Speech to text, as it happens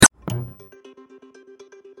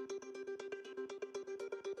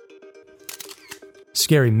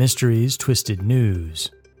Scary mysteries, twisted news.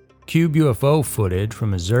 Cube UFO footage from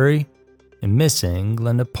Missouri, and missing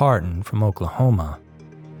Glenda Parton from Oklahoma.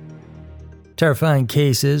 Terrifying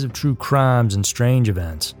cases of true crimes and strange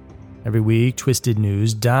events. Every week, Twisted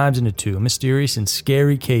News dives into two mysterious and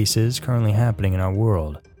scary cases currently happening in our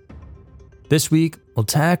world. This week, we'll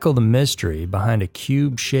tackle the mystery behind a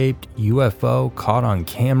cube-shaped UFO caught on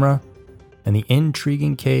camera and the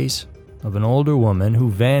intriguing case of an older woman who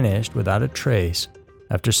vanished without a trace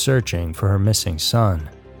after searching for her missing son.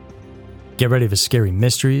 Get ready for Scary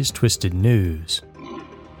Mysteries, Twisted News.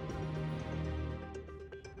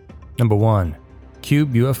 Number 1.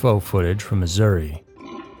 Cube UFO footage from Missouri.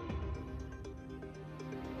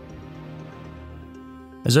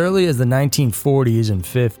 As early as the 1940s and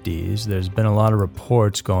 50s, there's been a lot of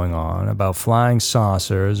reports going on about flying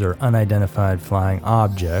saucers or unidentified flying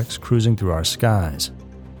objects cruising through our skies.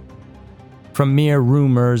 From mere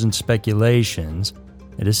rumors and speculations,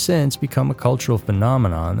 it has since become a cultural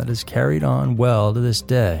phenomenon that has carried on well to this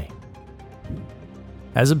day.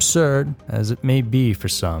 As absurd as it may be for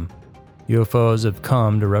some, UFOs have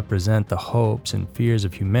come to represent the hopes and fears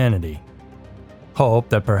of humanity. Hope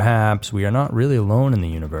that perhaps we are not really alone in the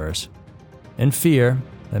universe, and fear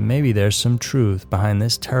that maybe there's some truth behind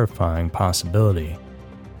this terrifying possibility.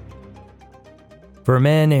 For a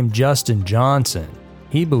man named Justin Johnson,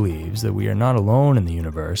 he believes that we are not alone in the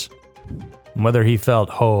universe. Whether he felt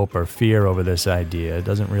hope or fear over this idea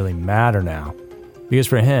doesn't really matter now, because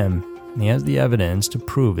for him, he has the evidence to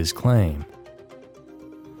prove his claim.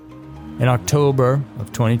 In October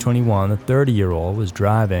of 2021, the 30-year-old was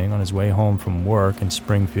driving on his way home from work in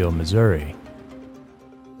Springfield, Missouri.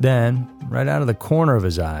 Then, right out of the corner of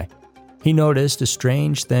his eye, he noticed a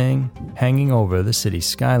strange thing hanging over the city's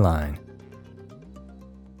skyline.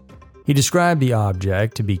 He described the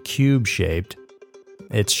object to be cube-shaped.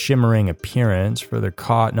 Its shimmering appearance further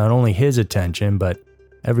caught not only his attention, but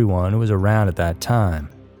everyone who was around at that time.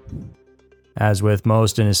 As with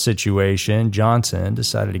most in his situation, Johnson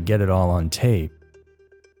decided to get it all on tape.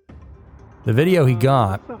 The video he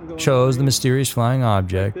got shows the mysterious flying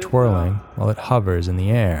object twirling while it hovers in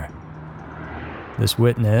the air. This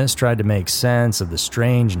witness tried to make sense of the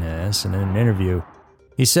strangeness, and in an interview,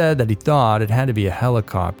 he said that he thought it had to be a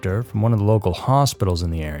helicopter from one of the local hospitals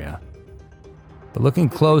in the area. But looking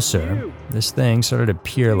closer, this thing started to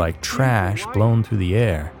appear like trash blown through the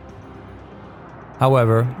air.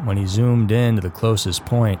 However, when he zoomed in to the closest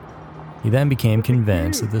point, he then became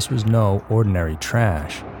convinced that this was no ordinary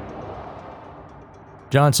trash.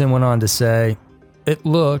 Johnson went on to say, "It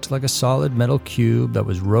looked like a solid metal cube that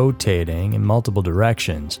was rotating in multiple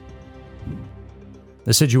directions."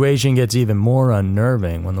 The situation gets even more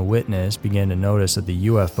unnerving when the witness began to notice that the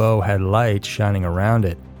UFO had lights shining around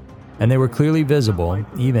it, and they were clearly visible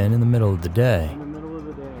even in the middle of the day.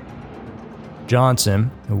 Johnson,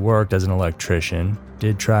 who worked as an electrician,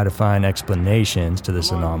 did try to find explanations to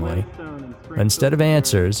this anomaly, but instead of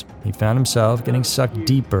answers, he found himself getting sucked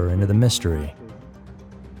deeper into the mystery.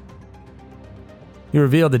 He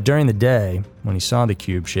revealed that during the day, when he saw the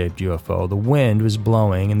cube-shaped UFO, the wind was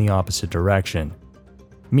blowing in the opposite direction,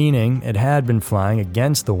 meaning it had been flying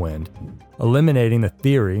against the wind, eliminating the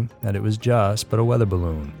theory that it was just but a weather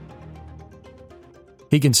balloon.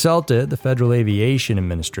 He consulted the Federal Aviation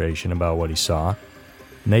Administration about what he saw,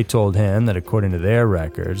 and they told him that according to their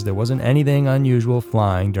records, there wasn't anything unusual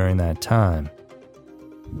flying during that time.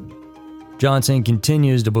 Johnson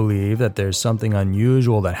continues to believe that there's something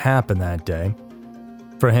unusual that happened that day.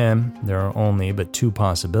 For him, there are only but two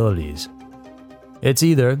possibilities. It's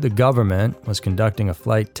either the government was conducting a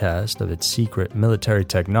flight test of its secret military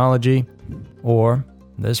technology, or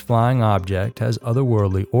this flying object has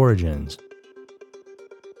otherworldly origins.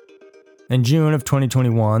 In June of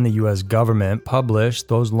 2021, the U.S. government published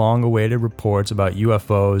those long-awaited reports about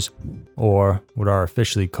UFOs, or what are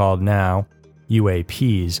officially called now,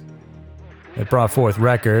 UAPs. It brought forth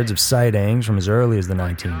records of sightings from as early as the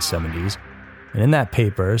 1970s, and in that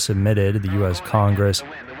paper submitted to the U.S. Congress,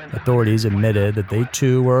 authorities admitted that they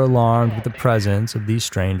too were alarmed with the presence of these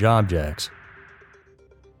strange objects.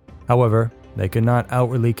 However, they could not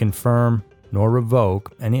outwardly confirm nor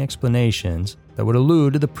revoke any explanations that would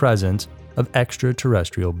allude to the presence of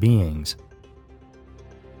extraterrestrial beings.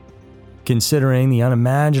 Considering the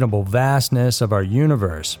unimaginable vastness of our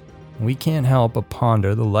universe, we can't help but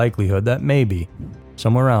ponder the likelihood that maybe,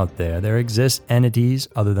 somewhere out there exist entities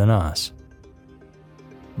other than us.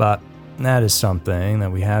 But that is something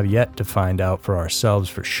that we have yet to find out for ourselves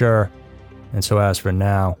for sure, and so as for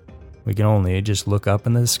now, we can only just look up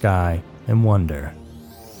in the sky and wonder.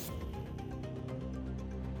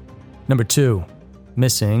 Number 2.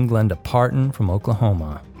 missing Glenda Parton from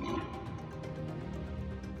Oklahoma.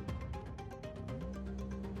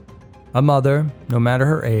 A mother, no matter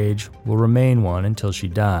her age, will remain one until she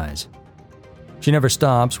dies. She never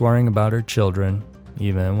stops worrying about her children,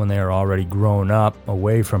 even when they are already grown up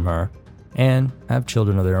away from her and have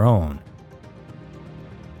children of their own.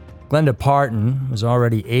 Glenda Parton was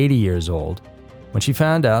already 80 years old when she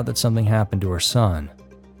found out that something happened to her son.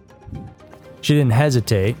 She didn't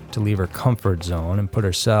hesitate to leave her comfort zone and put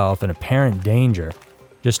herself in apparent danger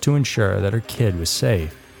just to ensure that her kid was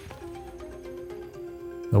safe.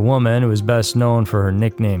 The woman, who is best known for her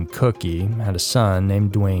nickname Cookie, had a son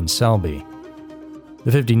named Dwayne Selby.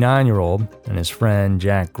 The 59-year-old and his friend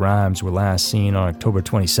Jack Grimes were last seen on October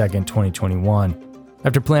 22, 2021,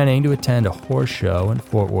 after planning to attend a horse show in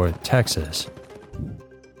Fort Worth, Texas.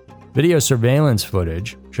 Video surveillance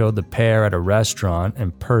footage showed the pair at a restaurant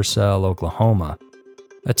in Purcell, Oklahoma,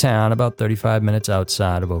 a town about 35 minutes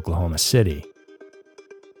outside of Oklahoma City.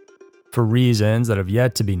 For reasons that have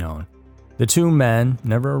yet to be known, the two men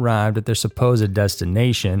never arrived at their supposed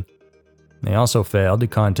destination. They also failed to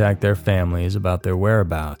contact their families about their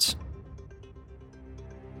whereabouts.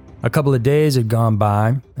 A couple of days had gone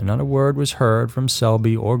by, and not a word was heard from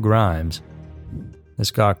Selby or Grimes. This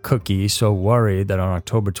got Cookie so worried that on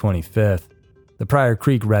October 25th, the Pryor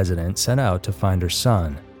Creek resident set out to find her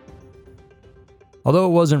son. Although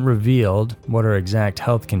it wasn't revealed what her exact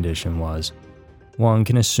health condition was, one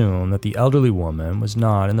can assume that the elderly woman was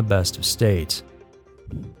not in the best of states.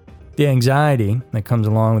 The anxiety that comes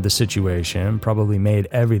along with the situation probably made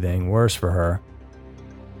everything worse for her.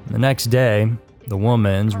 The next day, the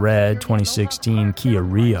woman's red 2016 Kia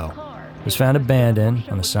Rio was found abandoned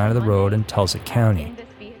on the side of the road in Tulsa County.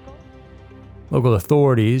 Local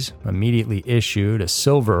authorities immediately issued a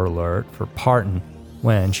silver alert for Parton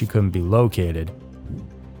when she couldn't be located.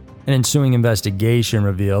 An ensuing investigation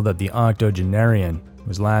revealed that the octogenarian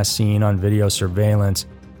was last seen on video surveillance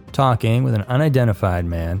talking with an unidentified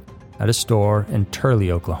man at a store in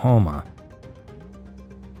Turley, Oklahoma.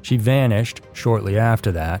 She vanished shortly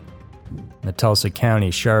after that. The Tulsa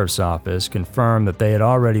County Sheriff's Office confirmed that they had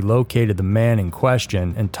already located the man in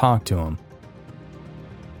question and talked to him.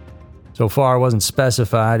 So far, it wasn't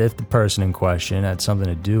specified if the person in question had something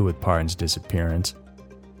to do with Parton's disappearance.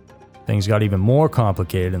 Things got even more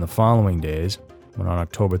complicated in the following days, when on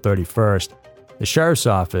October 31st, the Sheriff's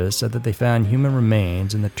Office said that they found human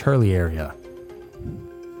remains in the Turley area.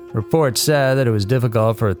 Reports said that it was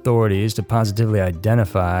difficult for authorities to positively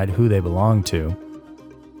identify who they belonged to.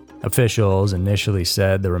 Officials initially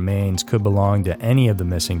said the remains could belong to any of the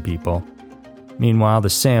missing people. Meanwhile, the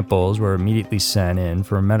samples were immediately sent in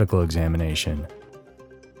for a medical examination.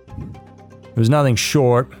 It was nothing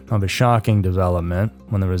short of a shocking development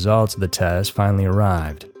when the results of the test finally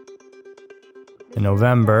arrived. In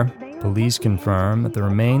November, police confirmed that the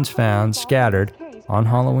remains found scattered on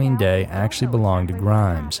Halloween Day actually belonged to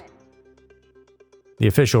Grimes. The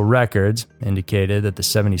official records indicated that the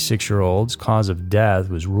 76-year-old's cause of death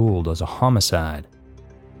was ruled as a homicide.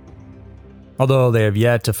 Although they have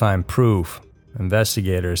yet to find proof,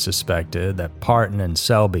 investigators suspected that Parton and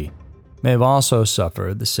Selby may have also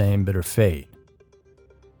suffered the same bitter fate.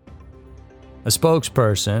 A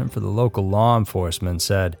spokesperson for the local law enforcement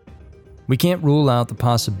said, "We can't rule out the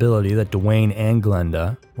possibility that Dwayne and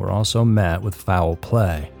Glenda were also met with foul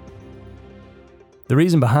play. The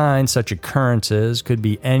reason behind such occurrences could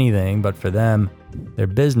be anything, but for them, their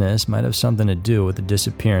business might have something to do with the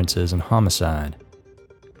disappearances and homicide.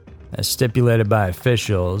 As stipulated by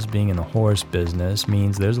officials, being in the horse business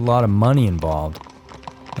means there's a lot of money involved.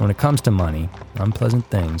 When it comes to money, unpleasant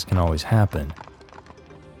things can always happen."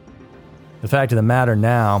 The fact of the matter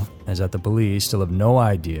now is that the police still have no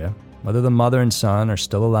idea whether the mother and son are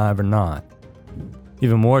still alive or not.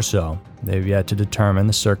 Even more so, they've yet to determine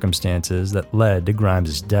the circumstances that led to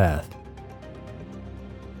Grimes' death.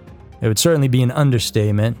 It would certainly be an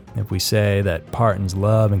understatement if we say that Parton's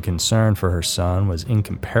love and concern for her son was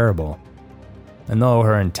incomparable. And though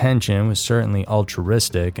her intention was certainly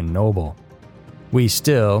altruistic and noble, we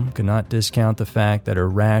still could not discount the fact that her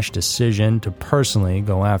rash decision to personally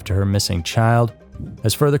go after her missing child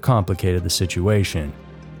has further complicated the situation.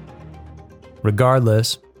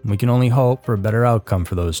 Regardless, we can only hope for a better outcome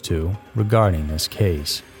for those two regarding this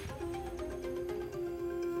case.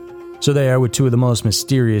 So there were two of the most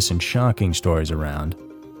mysterious and shocking stories around.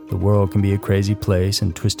 The world can be a crazy place,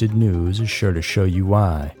 and Twisted News is sure to show you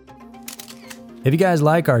why. If you guys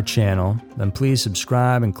like our channel, then please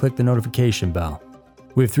subscribe and click the notification bell.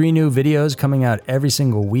 We have 3 new videos coming out every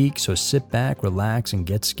single week, so sit back, relax, and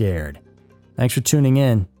get scared. Thanks for tuning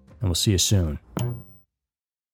in, and we'll see you soon.